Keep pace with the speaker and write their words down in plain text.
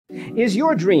Is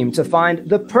your dream to find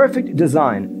the perfect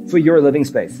design for your living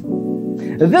space?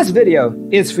 This video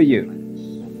is for you.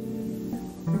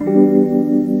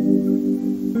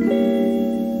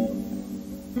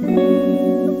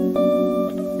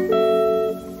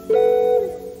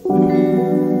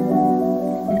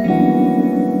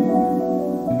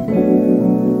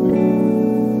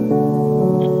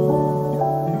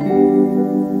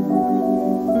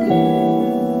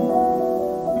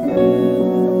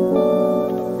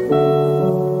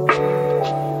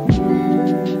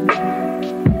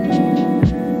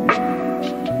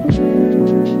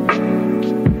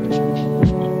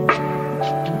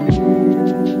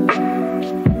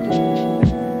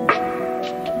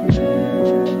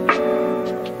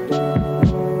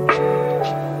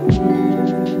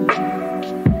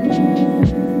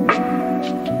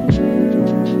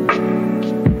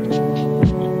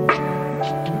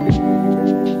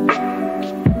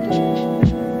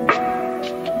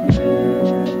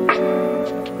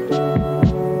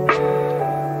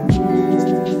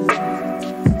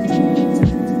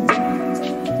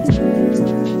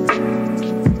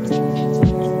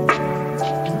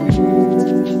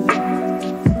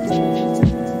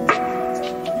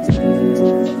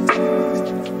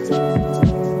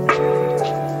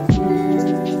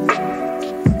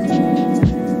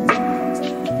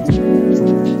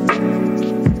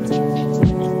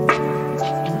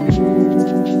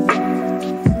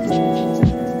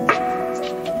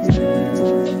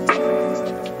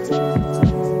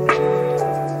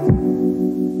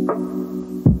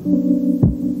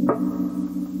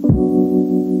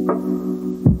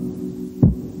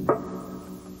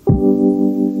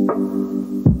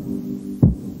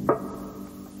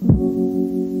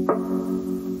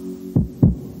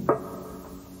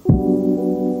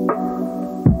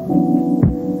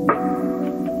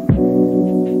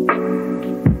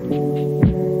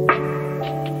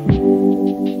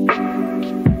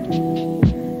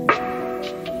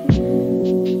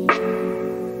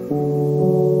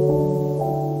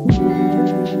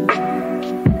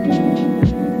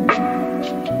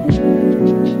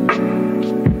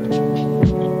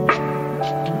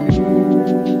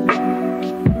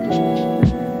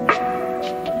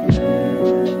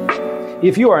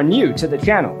 If you are new to the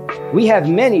channel, we have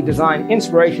many design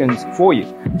inspirations for you.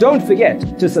 Don't forget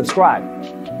to subscribe.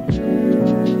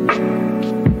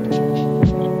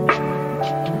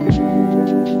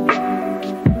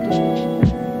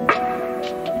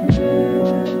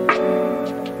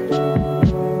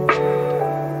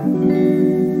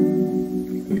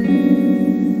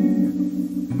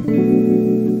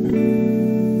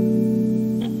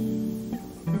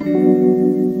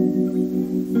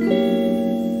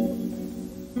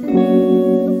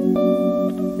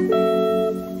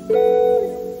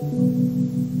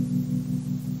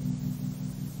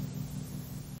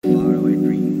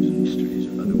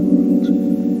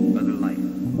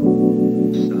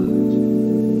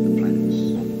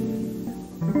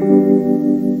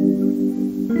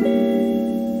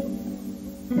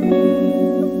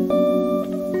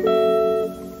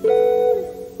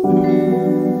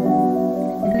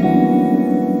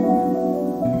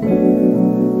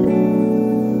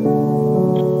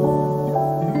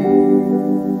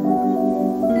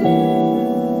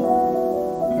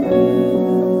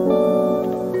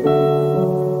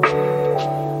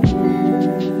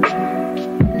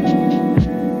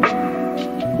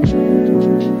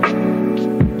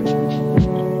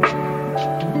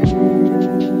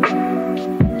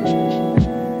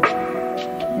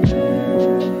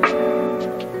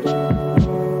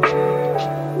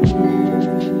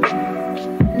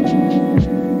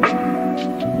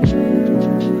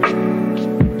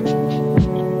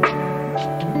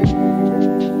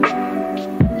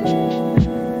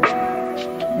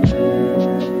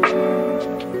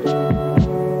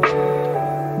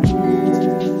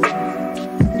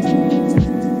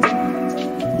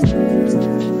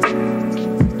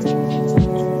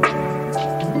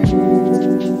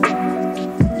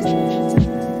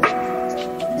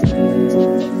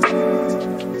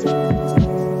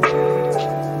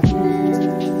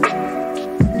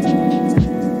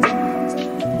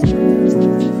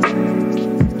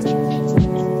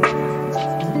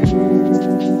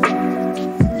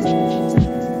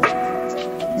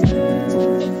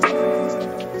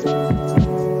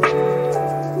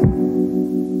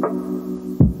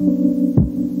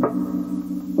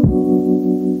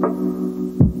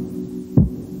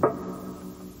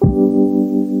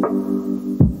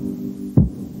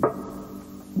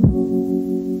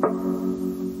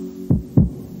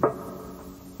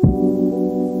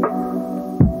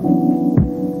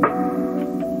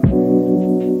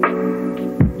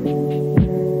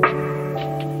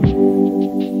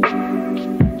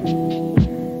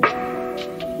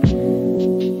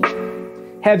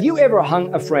 Have you ever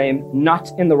hung a frame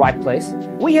not in the right place?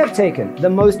 We have taken the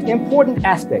most important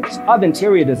aspects of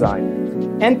interior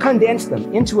design and condensed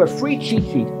them into a free cheat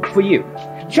sheet for you.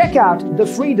 Check out the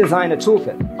free designer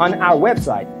toolkit on our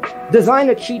website,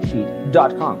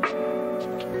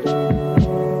 designercheatsheet.com.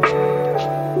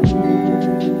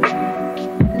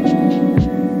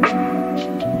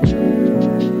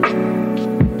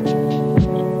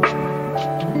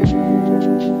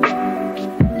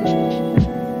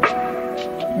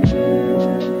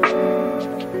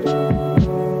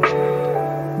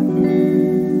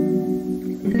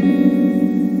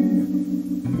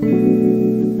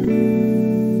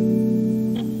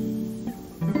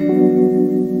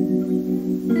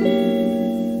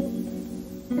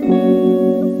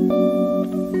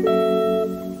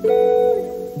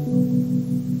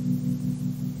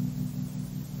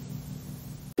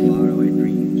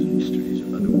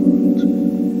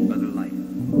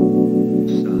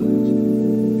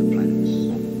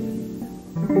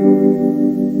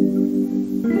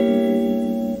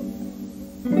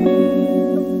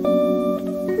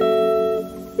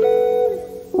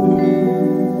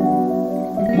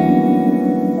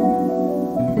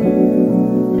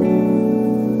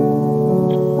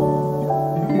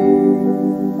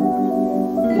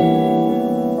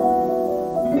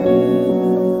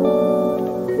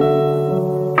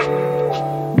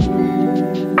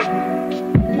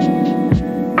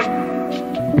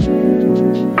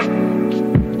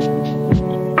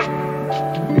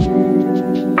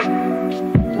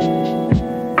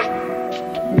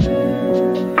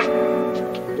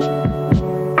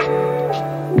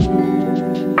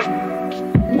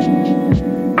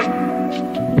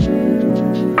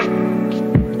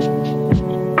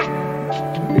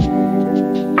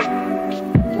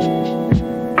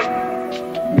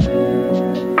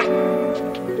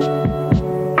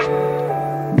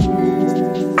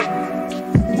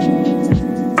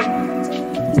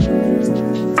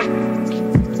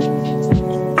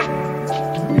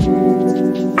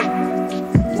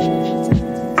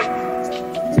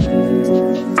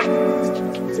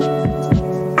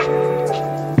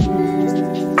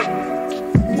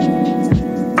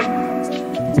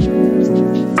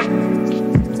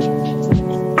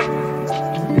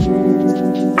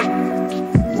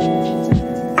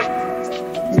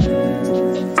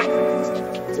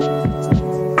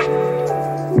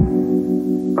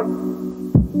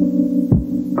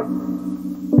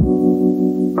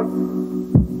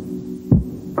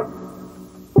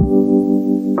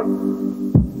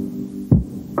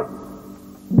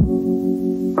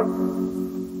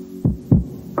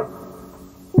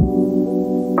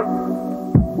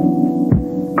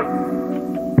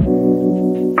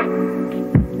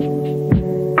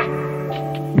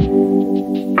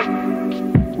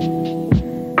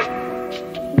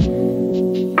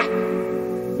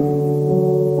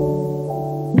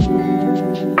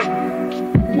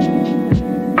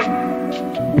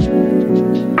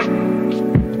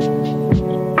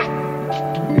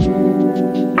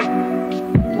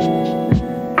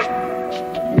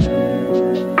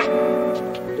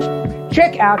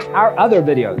 Check out our other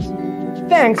videos.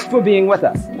 Thanks for being with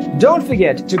us. Don't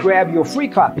forget to grab your free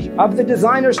copy of the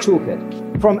Designer's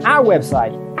Toolkit from our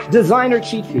website,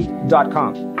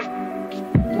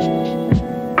 designercheatsheet.com.